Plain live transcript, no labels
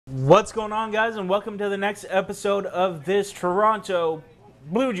What's going on, guys, and welcome to the next episode of this Toronto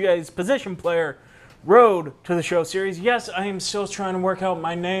Blue Jays position player Road to the Show series. Yes, I am still trying to work out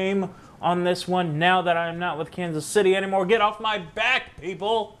my name on this one now that I'm not with Kansas City anymore. Get off my back,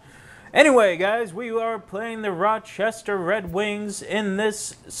 people! Anyway, guys, we are playing the Rochester Red Wings in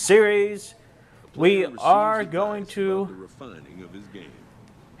this series. We are going to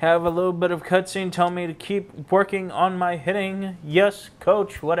have a little bit of cutscene telling me to keep working on my hitting. Yes,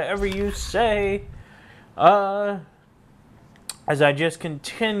 coach, whatever you say. As I just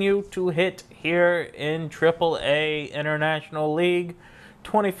continue to hit here in AAA International League.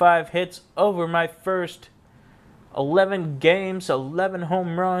 25 hits over my first 11 games, 11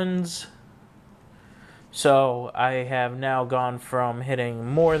 home runs. So I have now gone from hitting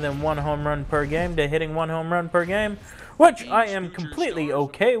more than one home run per game to hitting one home run per game, which I am completely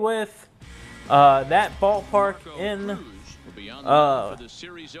okay with. That ballpark in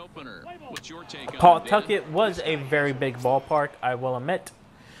Pawtucket was a very big ballpark, I will admit.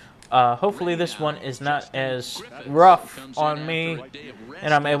 Hopefully this one is not as rough on me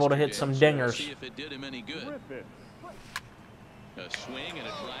and I'm able to hit some dingers.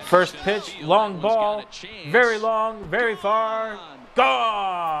 First pitch, long ball, very long, very far,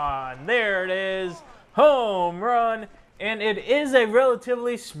 gone! There it is, home run, and it is a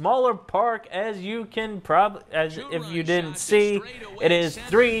relatively smaller park, as you can probably, as if you didn't see, it is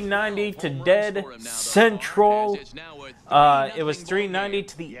 390 to dead central. It was 390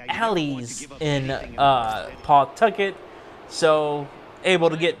 to the alleys in Pawtucket, so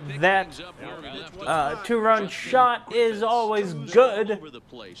able to get that two-run shot is always good.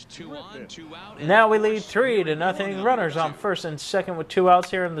 Now we lead 3-0. Runners on first and second with 2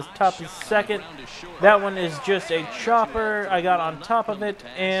 outs here in the top of the second. That one is just a chopper. I got on top of it,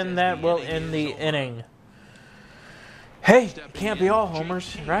 and that will end the inning. Hey, can't be all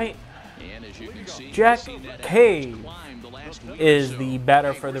homers, right? Jack Cave is the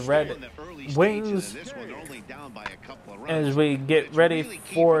batter for the Red Wings. As we get ready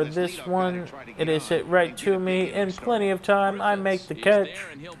for this one, it is hit right to me in plenty of time. I make the catch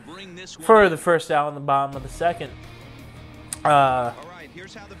for the first out in the bottom of the second.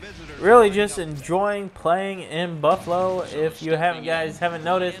 Really just enjoying playing in Buffalo. If you guys haven't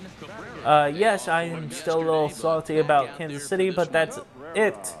noticed, yes, I am still a little salty about Kansas City, but that's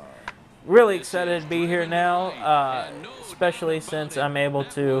it. Really excited to be here now, especially since I'm able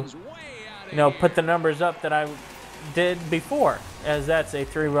to, put the numbers up that I did before, as that's a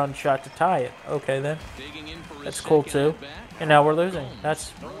 3-run shot to tie it. Okay, then. That's cool, too. And now we're losing.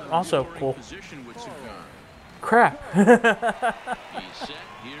 That's also cool. Crap.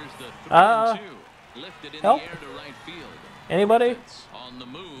 Help? Anybody?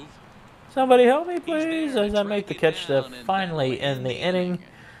 Somebody help me, please, as I make the catch to finally end the inning.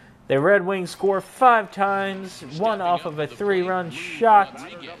 The Red Wings score 5 times, one off of a 3-run shot.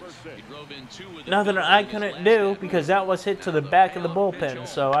 Nothing I couldn't do because that was hit to the back of the bullpen,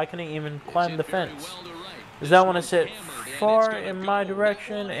 so I couldn't even climb the fence. Because that one is hit far in my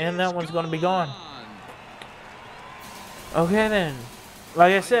direction, and that one's going to be gone. Okay then,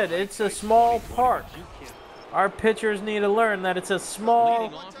 like I said, it's a small park. Our pitchers need to learn that it's a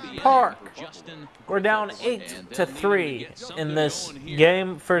small park. We're down 8-3 in this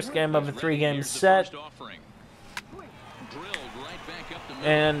game, first game of a 3-game set.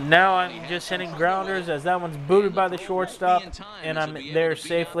 And now I'm just hitting grounders as that one's booted by the shortstop, and I'm there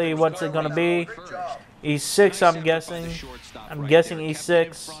safely. What's it going to be? E6, I'm guessing. I'm guessing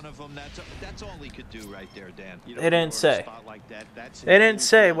E6. They didn't say. They didn't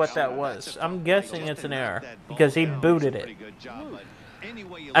say what that was. I'm guessing it's an error because he booted it.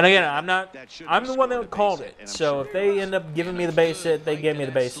 And again, I'm the one that called it. So if they end up giving me the base hit, they gave me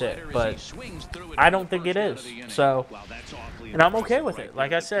the base hit. But I don't think it is. So, and I'm okay with it.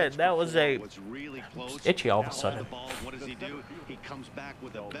 Like I said, that was itchy all of a sudden.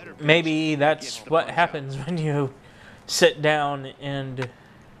 Maybe that's what happens when you sit down and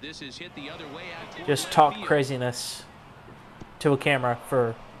just talk craziness to a camera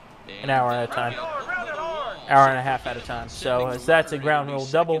for an hour at a time. Hour and a half at a time. So as that's a ground rule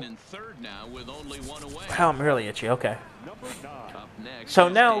double. Wow, I'm really itchy. Okay. So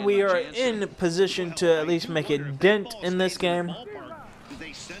now we are in position to at least make a dent in this game.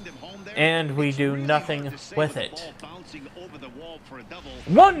 And we do nothing with it.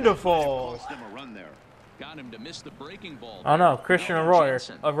 Wonderful! Oh no, Christian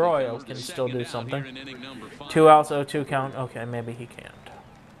Arroyo can still do something. 2 outs, 0-2 count. Okay, maybe he can't.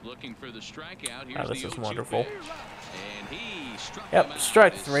 Oh, this is wonderful. Yep,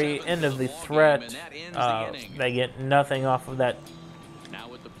 strike 3, end of the threat. They get nothing off of that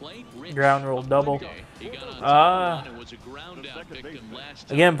Ground rule double.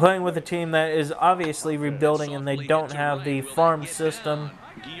 Again, playing with a team that is obviously rebuilding and they don't have the farm system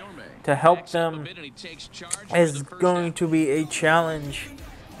to help them is going to be a challenge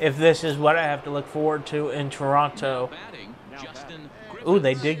if this is what I have to look forward to in Toronto. Ooh,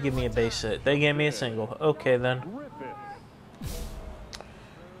 they did give me a base hit. They gave me a single. Okay, then.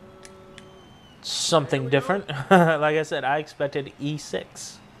 Something different. Like I said, I expected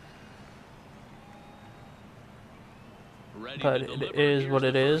E6. But it is what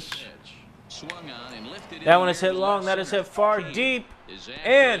it is. That one is hit long. That is hit far, deep,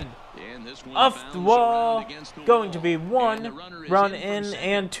 and off the wall. Going to be 1 run in,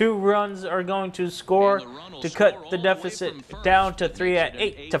 and 2 runs are going to score to cut the deficit down to 3 at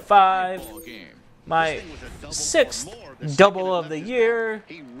 8-5. My 6th double of the year.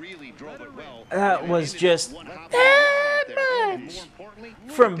 That was just that much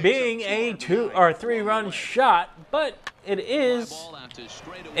from being a 2 or 3 run shot, but it is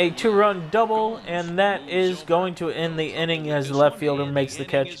a 2-run double, and that is going to end the inning as the left fielder makes the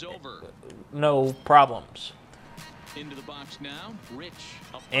catch. No problems.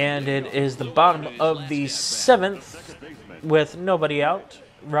 And it is the bottom of the 7th with nobody out.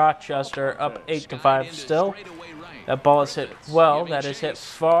 Rochester up 8-5 still. That ball is hit well. That is hit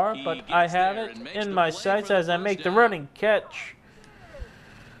far, but I have it in my sights as I make the running catch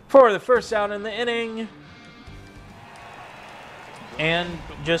for the first out in the inning. And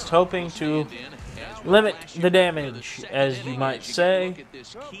just hoping to limit the damage, as you might say.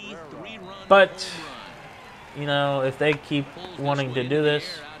 But, you know, if they keep wanting to do this,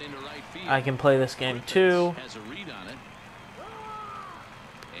 I can play this game too.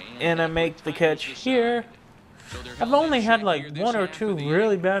 And I make the catch here. I've only had like 1 or 2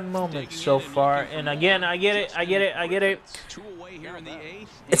 really bad moments so far. And again, I get it.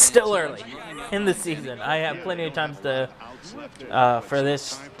 It's still early in the season. I have plenty of times to for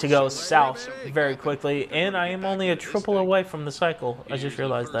this to go south very quickly. And I am only a triple away from the cycle. I just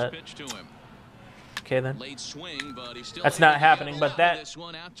realized that. Okay, then. That's not happening, but that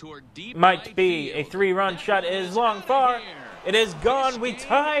might be a 3-run shot. It is long far. It is gone. We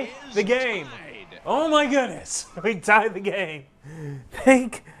tie the game. Oh my goodness. We tie the game.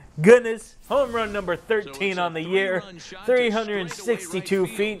 Thank goodness. Home run number 13 on the year. 362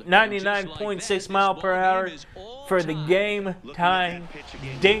 feet, 99.6 mile per hour for the game tying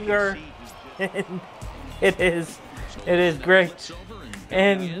dinger. It is great.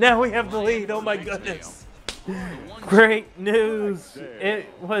 And now we have the lead. Oh my goodness. Great news. It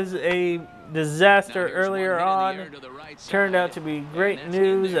was a disaster earlier on. Turned out to be great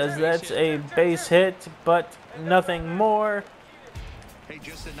news as that's a base hit, but nothing more.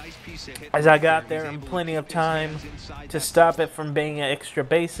 As I got there in plenty of time to stop it from being extra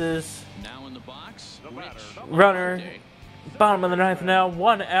bases. Runner, bottom of the 9th now,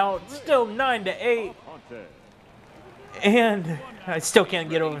 1 out, still 9-8. And I still can't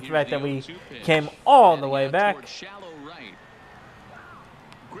get over the fact that we came all the way back.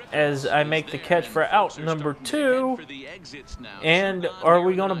 As I make the catch for out number 2. And are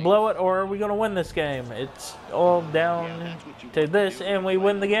we going to blow it or are we going to win this game? It's all down to this, and we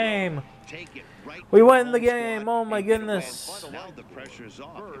win the game. We win the game. Oh my goodness.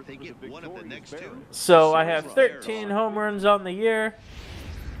 So I have 13 home runs on the year.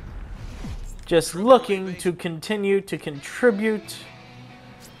 Just looking to continue to contribute.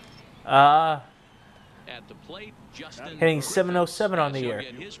 Hitting 707 on the year.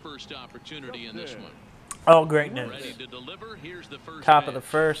 All great news. Top of the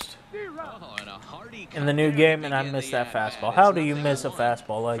first in the new game, and I missed that fastball. How do you miss a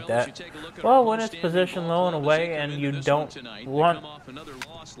fastball like that? Well, when it's positioned low and away and you don't want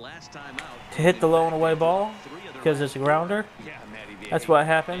to hit the low and away ball because it's a grounder, that's what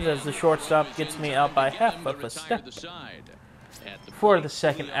happens as the shortstop gets me out by half of a step for the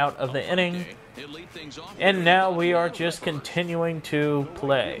second out of the inning. And now we are just continuing to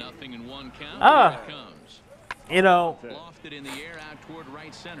play. You know,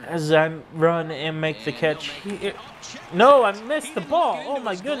 as I run and make the catch here. No, I missed the ball. Oh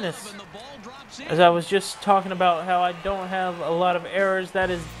my goodness. As I was just talking about how I don't have a lot of errors, that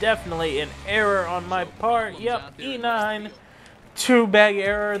is definitely an error on my part. Yep, E9. 2-bag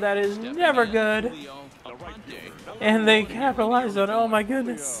error. That is never good. And they capitalized on it. Oh my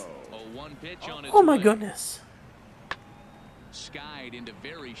goodness. Oh my goodness.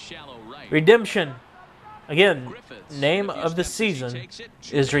 Redemption. Again, name of the season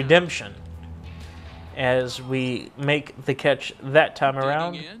is Redemption. As we make the catch that time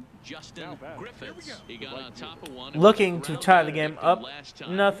around. Justin Griffiths. He got on top of one. Looking to tie the game up.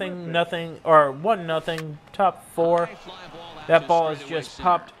 Nothing, or 1-0. Top 4. That ball is just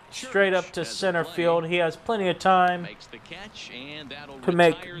popped straight up to center field. He has plenty of time to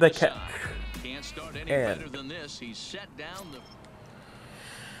make the catch.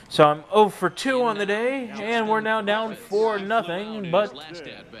 So I'm 0 for 2 on the day, and we're now down 4-0. But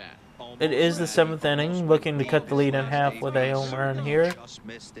it is the 7th inning, looking to cut the lead in half with a home run here.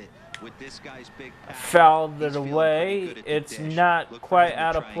 Fouled it away. It's not quite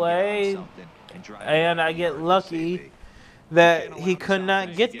out of play, and I get lucky that he could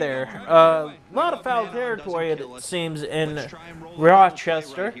not get there. A lot of foul territory, it seems, in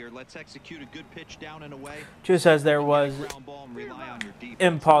Rochester, just as there was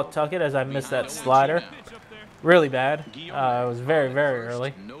in Pawtucket, as I missed that slider. Really bad. It was very, very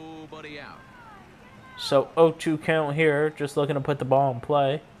early. So 0-2 count here, just looking to put the ball in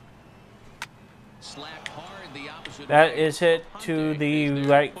play. That is hit to the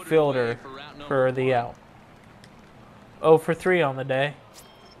right fielder for the out. 0 for 3 on the day.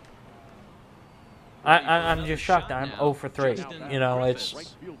 I'm just shocked I'm 0 for 3. You know,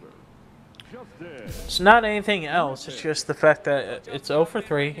 it's not anything else. It's just the fact that it's 0 for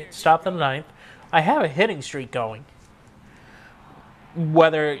 3. It stopped in the 9th. I have a hitting streak going.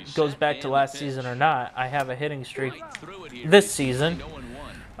 Whether it goes back to last season or not, I have a hitting streak this season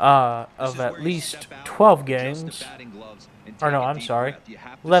of at least 12 games. Or no, I'm sorry,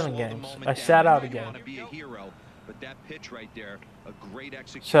 11 games. I sat out a game.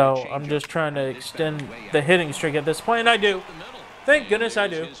 So I'm just trying to extend the hitting streak at this point, and I do. Thank goodness I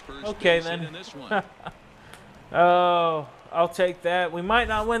do. Okay, then. Oh, I'll take that. We might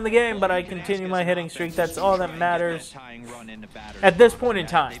not win the game, but I continue my hitting streak. That's all that matters at this point in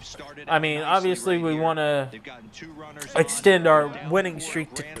time. I mean, obviously we want to extend our winning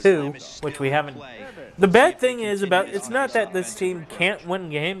streak to 2, which we haven't. The bad thing is it's not that this team can't win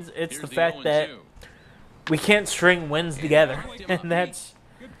games. It's the fact that we can't string wins together, and that's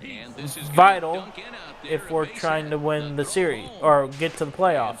vital if we're trying to win the series or get to the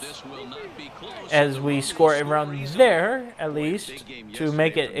playoffs. As we score a run there, at least, to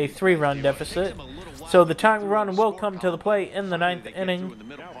make it a 3-run deficit. So the tying run will come to the plate in the 9th inning.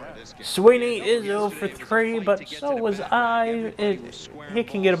 Sweeney is 0 for 3, but so was I. He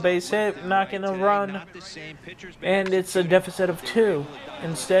can get a base hit, knocking a run, and it's a deficit of 2.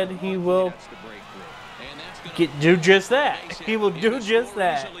 Instead, he will do just that. He will do just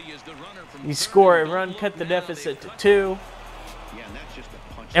that. You score a run, cut the deficit to 2.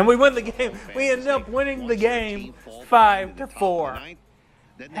 And we win the game. We end up winning the game 5-4.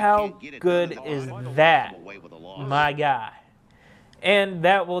 How good is that, my guy? And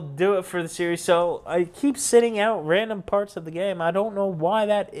that will do it for the series. So I keep sitting out random parts of the game. I don't know why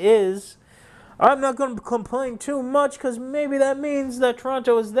that is. I'm not going to complain too much because maybe that means that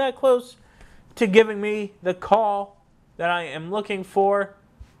Toronto is that close to giving me the call that I am looking for.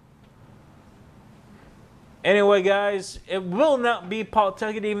 Anyway, guys, it will not be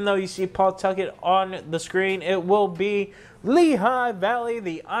Pawtucket, even though you see Pawtucket on the screen. It will be Lehigh Valley,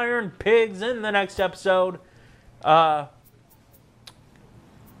 the Iron Pigs, in the next episode.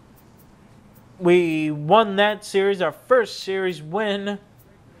 We won that series, our first series win.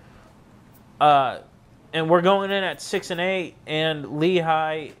 And we're going in at 6-8, and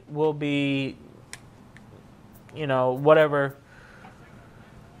Lehigh will be, you know, whatever.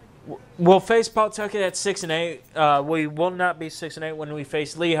 We'll face Pawtucket at 6-8. We will not be 6-8 when we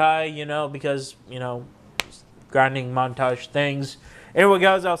face Lehigh, you know, because, you know, grinding montage things. Anyway,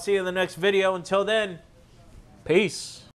 guys, I'll see you in the next video. Until then, peace.